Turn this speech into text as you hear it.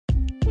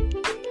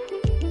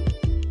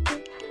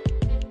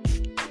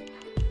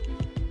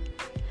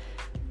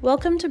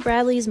Welcome to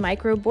Bradley's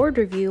Micro Board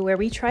Review, where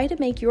we try to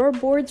make your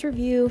board's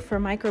review for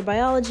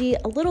microbiology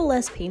a little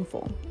less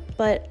painful.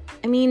 But,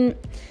 we're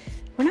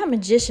not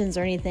magicians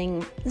or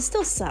anything. This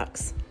still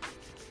sucks.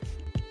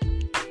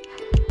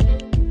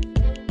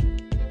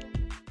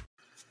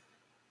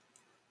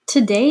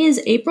 Today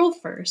is April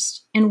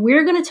 1st, and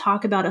we're going to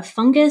talk about a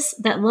fungus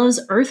that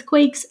loves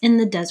earthquakes in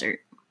the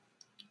desert,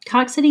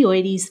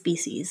 Coccidioides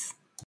species.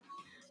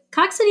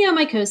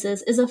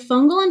 Coccidiomycosis is a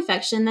fungal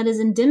infection that is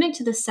endemic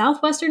to the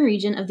southwestern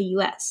region of the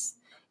U.S.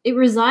 It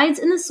resides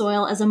in the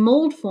soil as a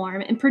mold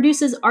form and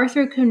produces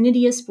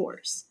arthrochonidia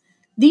spores.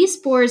 These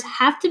spores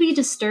have to be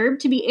disturbed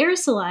to be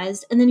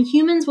aerosolized, and then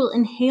humans will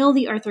inhale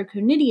the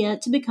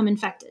arthrochonidia to become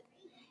infected.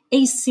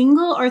 A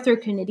single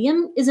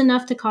arthrochonidium is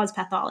enough to cause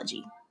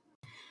pathology.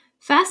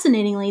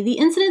 Fascinatingly, the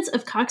incidence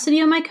of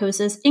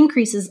coccidiomycosis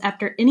increases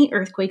after any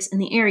earthquakes in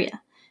the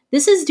area.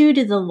 This is due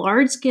to the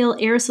large-scale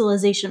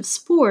aerosolization of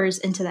spores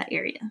into that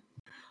area.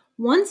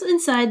 Once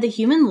inside the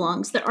human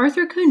lungs, the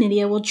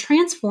arthrochonidia will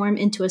transform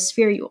into a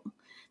spherule.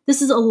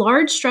 This is a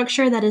large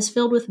structure that is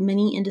filled with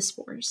many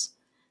endospores.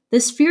 The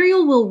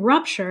spherule will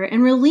rupture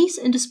and release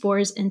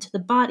endospores into the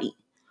body.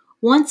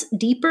 Once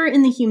deeper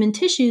in the human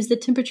tissues, the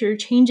temperature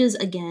changes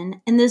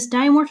again, and this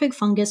dimorphic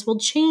fungus will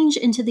change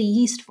into the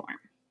yeast form.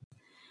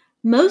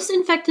 Most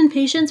infected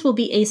patients will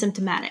be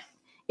asymptomatic.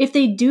 If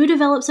they do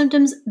develop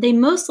symptoms, they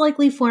most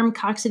likely form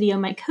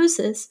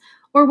coccidiomycosis,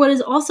 or what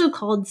is also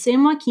called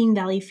San Joaquin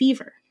Valley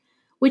fever,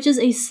 which is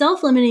a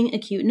self-limiting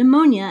acute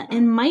pneumonia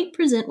and might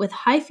present with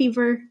high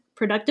fever,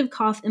 productive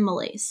cough, and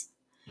malaise.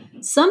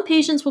 Some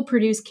patients will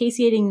produce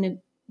caseating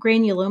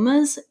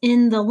granulomas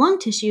in the lung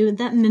tissue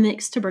that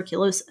mimics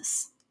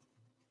tuberculosis.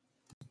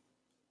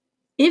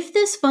 If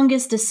this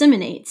fungus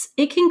disseminates,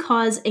 it can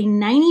cause a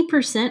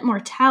 90%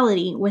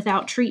 mortality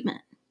without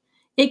treatment.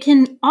 It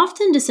can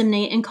often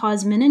disseminate and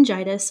cause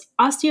meningitis,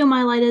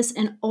 osteomyelitis,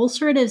 and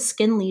ulcerative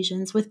skin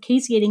lesions with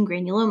caseating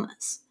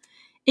granulomas.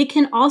 It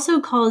can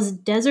also cause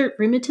desert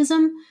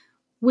rheumatism,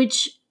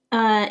 which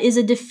is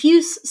a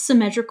diffuse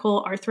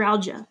symmetrical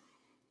arthralgia.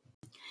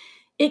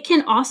 It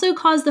can also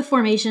cause the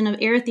formation of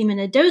erythema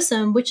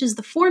nodosum, which is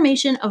the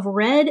formation of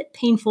red,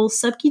 painful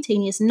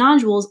subcutaneous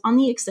nodules on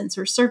the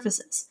extensor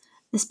surfaces,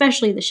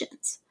 especially the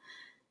shins.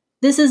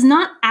 This is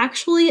not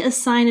actually a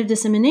sign of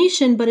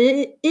dissemination, but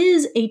it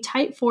is a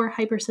type 4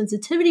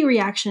 hypersensitivity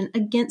reaction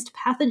against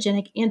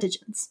pathogenic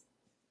antigens.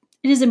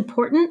 It is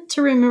important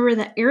to remember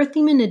that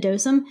erythema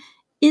nodosum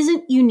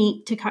isn't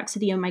unique to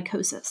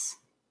coccidiomycosis.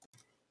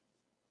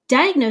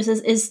 Diagnosis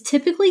is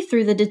typically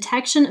through the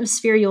detection of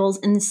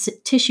spherules in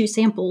tissue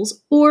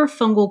samples or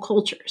fungal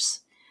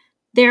cultures.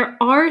 There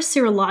are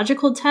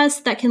serological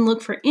tests that can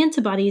look for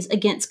antibodies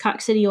against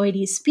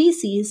Coccidioides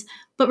species,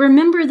 but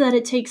remember that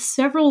it takes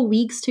several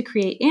weeks to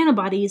create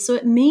antibodies, so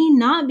it may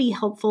not be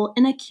helpful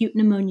in acute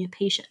pneumonia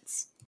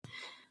patients.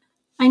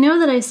 I know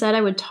that I said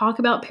I would talk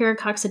about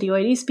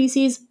Paracoccidioides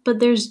species, but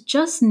there's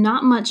just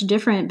not much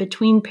different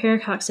between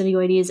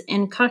Paracoccidioides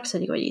and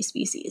Coccidioides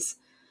species,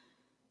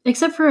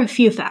 except for a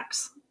few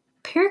facts.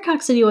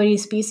 Paracoccidioides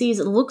species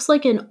looks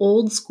like an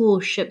old school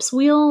ship's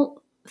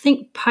wheel,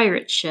 think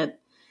pirate ship,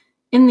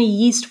 in the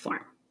yeast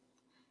form.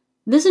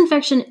 This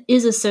infection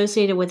is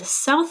associated with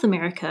South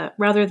America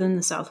rather than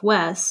the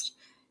Southwest.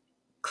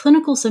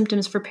 Clinical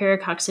symptoms for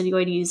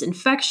Paracoccidioides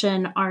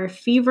infection are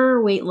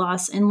fever, weight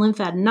loss, and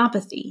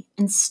lymphadenopathy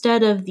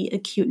instead of the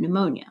acute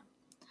pneumonia.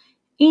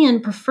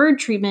 And preferred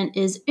treatment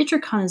is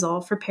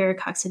itraconazole for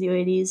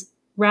Paracoccidioides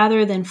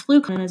rather than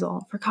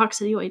fluconazole for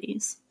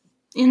coccidioides.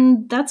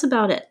 And that's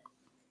about it.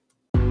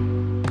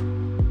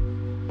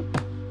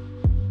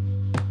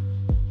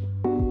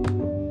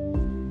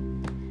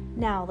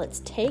 Now let's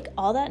take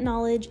all that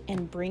knowledge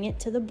and bring it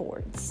to the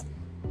boards.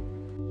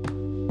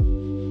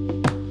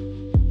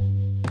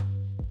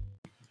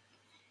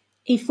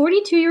 A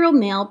 42-year-old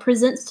male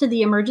presents to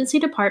the emergency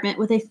department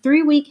with a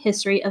 3-week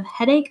history of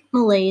headache,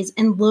 malaise,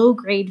 and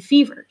low-grade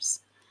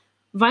fevers.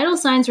 Vital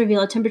signs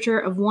reveal a temperature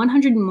of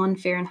 101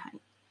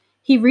 Fahrenheit.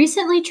 He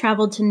recently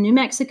traveled to New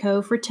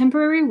Mexico for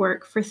temporary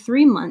work for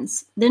 3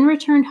 months, then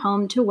returned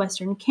home to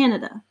Western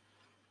Canada.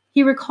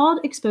 He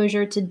recalled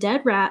exposure to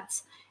dead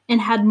rats and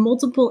had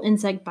multiple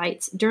insect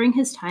bites during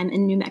his time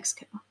in New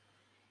Mexico.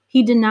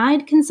 He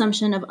denied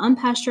consumption of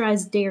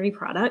unpasteurized dairy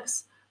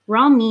products,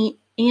 raw meat,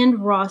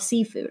 and raw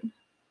seafood.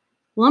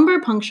 Lumbar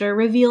puncture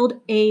revealed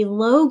a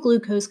low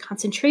glucose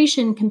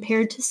concentration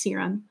compared to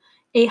serum,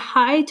 a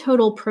high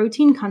total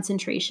protein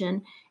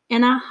concentration,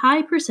 and a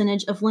high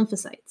percentage of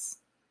lymphocytes.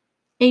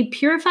 A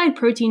purified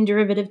protein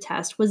derivative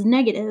test was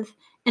negative,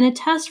 and a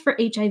test for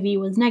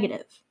HIV was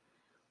negative.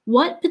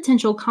 What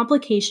potential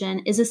complication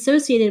is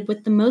associated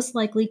with the most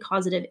likely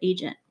causative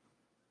agent?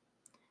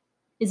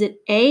 Is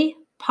it A,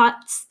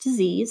 Pott's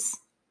disease,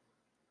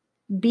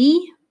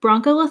 B,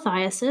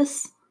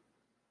 bronchiolithiasis,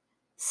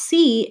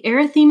 C,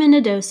 erythema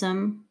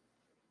nodosum,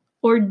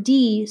 or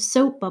D,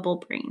 soap bubble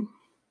brain?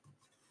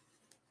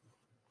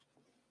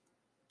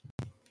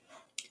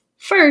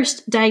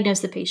 First,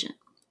 diagnose the patient.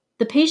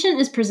 The patient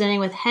is presenting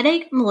with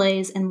headache,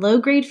 malaise, and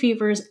low-grade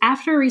fevers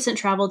after recent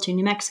travel to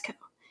New Mexico.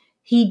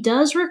 He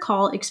does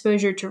recall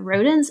exposure to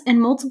rodents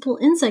and multiple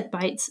insect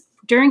bites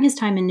during his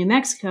time in New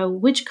Mexico,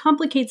 which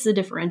complicates the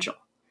differential.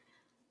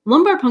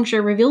 Lumbar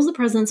puncture reveals the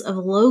presence of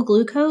low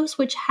glucose,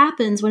 which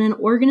happens when an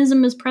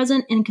organism is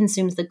present and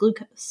consumes the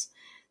glucose.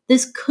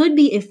 This could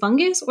be a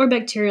fungus or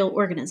bacterial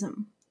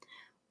organism.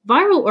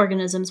 Viral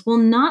organisms will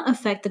not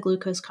affect the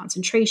glucose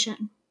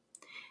concentration.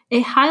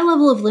 A high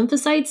level of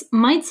lymphocytes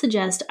might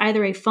suggest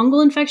either a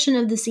fungal infection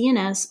of the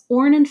CNS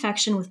or an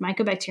infection with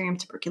Mycobacterium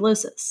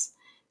tuberculosis.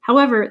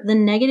 However, the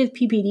negative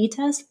PPD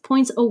test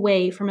points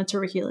away from a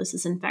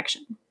tuberculosis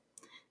infection.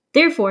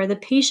 Therefore, the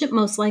patient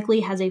most likely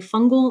has a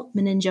fungal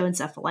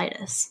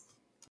meningoencephalitis.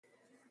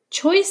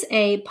 Choice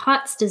A,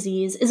 Pott's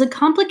disease, is a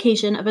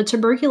complication of a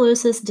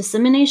tuberculosis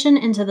dissemination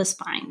into the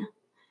spine.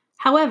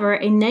 However,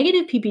 a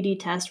negative PPD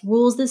test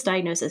rules this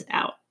diagnosis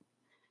out.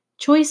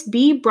 Choice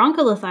B,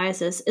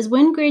 broncholithiasis, is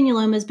when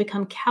granulomas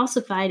become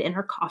calcified and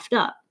are coughed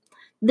up.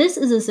 This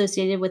is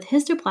associated with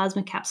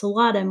Histoplasma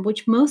capsulatum,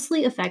 which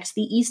mostly affects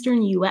the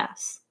eastern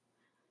U.S.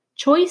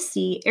 Choice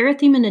C,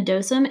 erythema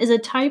nodosum, is a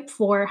type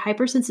 4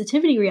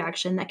 hypersensitivity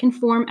reaction that can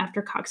form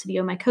after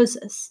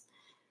coccidioidomycosis.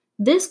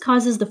 This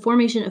causes the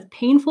formation of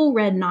painful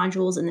red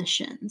nodules in the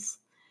shins.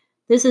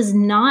 This is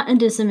not a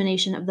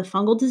dissemination of the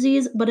fungal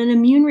disease, but an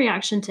immune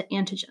reaction to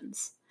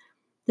antigens.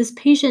 This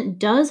patient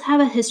does have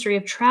a history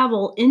of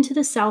travel into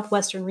the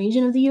southwestern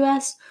region of the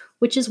U.S.,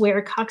 which is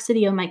where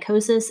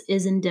coccidioidomycosis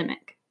is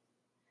endemic.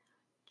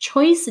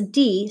 Choice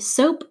D,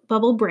 soap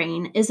bubble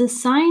brain, is a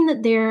sign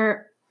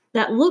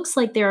that looks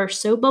like there are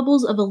soap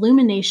bubbles of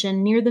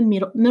illumination near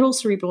the middle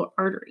cerebral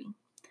artery.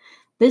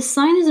 This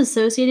sign is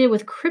associated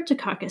with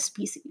Cryptococcus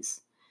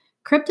species.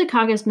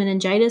 Cryptococcus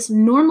meningitis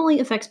normally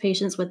affects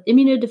patients with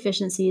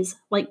immunodeficiencies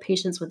like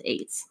patients with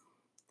AIDS.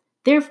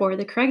 Therefore,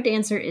 the correct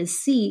answer is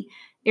C,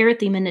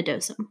 erythema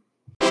nodosum.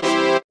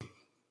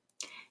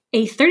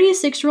 A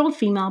 36-year-old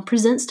female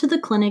presents to the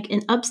clinic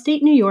in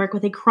upstate New York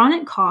with a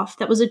chronic cough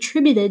that was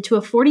attributed to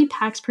a 40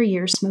 packs per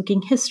year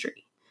smoking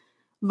history.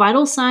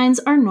 Vital signs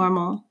are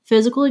normal.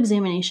 Physical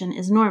examination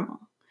is normal.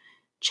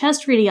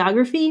 Chest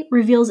radiography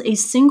reveals a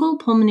single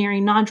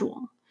pulmonary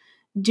nodule.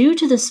 Due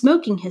to the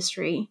smoking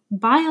history,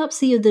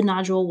 biopsy of the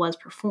nodule was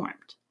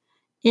performed.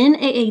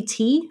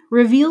 NAAT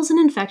reveals an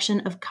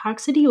infection of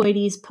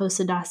Coccidioides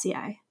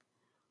posidacea.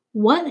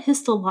 What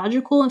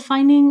histological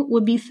finding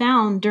would be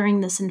found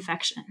during this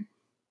infection?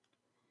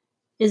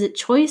 Is it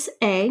choice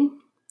A,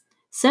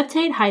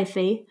 septate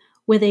hyphae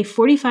with a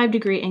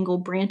 45-degree angle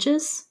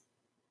branches?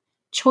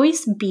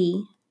 Choice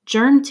B,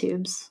 germ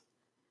tubes?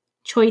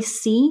 Choice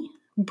C,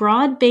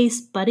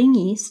 broad-based budding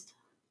yeast?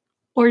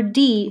 Or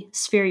D,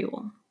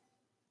 spherule?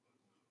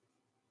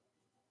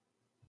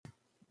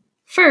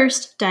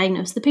 First,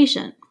 diagnose the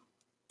patient.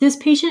 This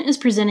patient is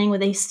presenting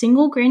with a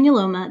single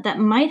granuloma that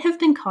might have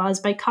been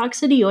caused by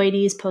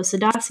Coccidioides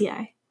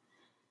posidacea.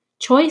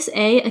 Choice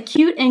A,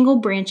 acute angle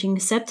branching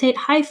septate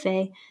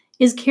hyphae,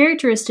 is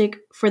characteristic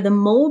for the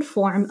mold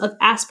form of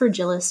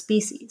Aspergillus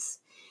species.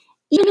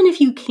 Even if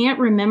you can't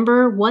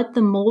remember what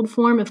the mold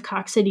form of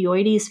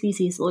Coccidioides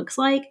species looks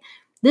like,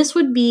 this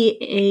would be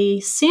a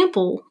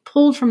sample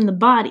pulled from the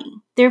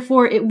body.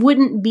 Therefore, it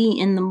wouldn't be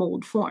in the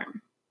mold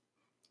form.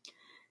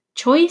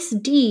 Choice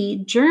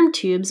D, germ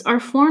tubes, are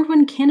formed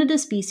when Candida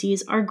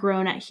species are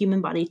grown at human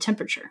body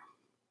temperature.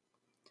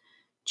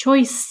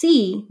 Choice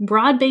C,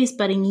 broad-based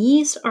budding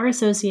yeast, are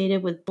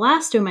associated with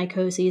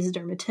Blastomycosis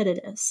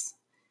dermatitidis.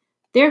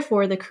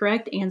 Therefore, the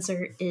correct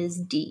answer is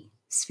D,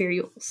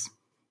 spherules.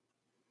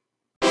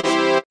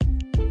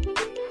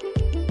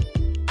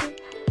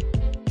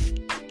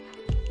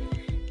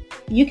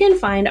 You can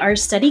find our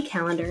study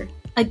calendar,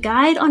 a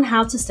guide on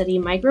how to study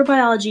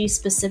microbiology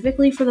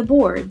specifically for the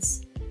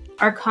boards,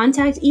 our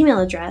contact email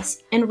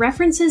address, and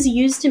references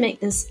used to make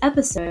this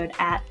episode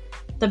at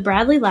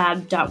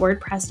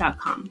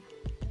thebradleylab.wordpress.com.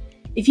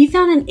 If you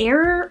found an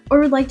error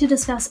or would like to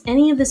discuss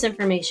any of this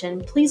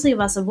information, please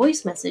leave us a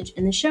voice message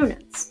in the show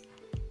notes.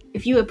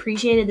 If you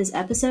appreciated this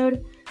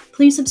episode,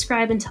 please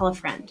subscribe and tell a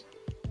friend.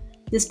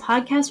 This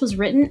podcast was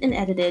written and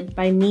edited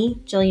by me,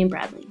 Jillian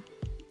Bradley.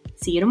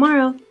 See you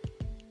tomorrow.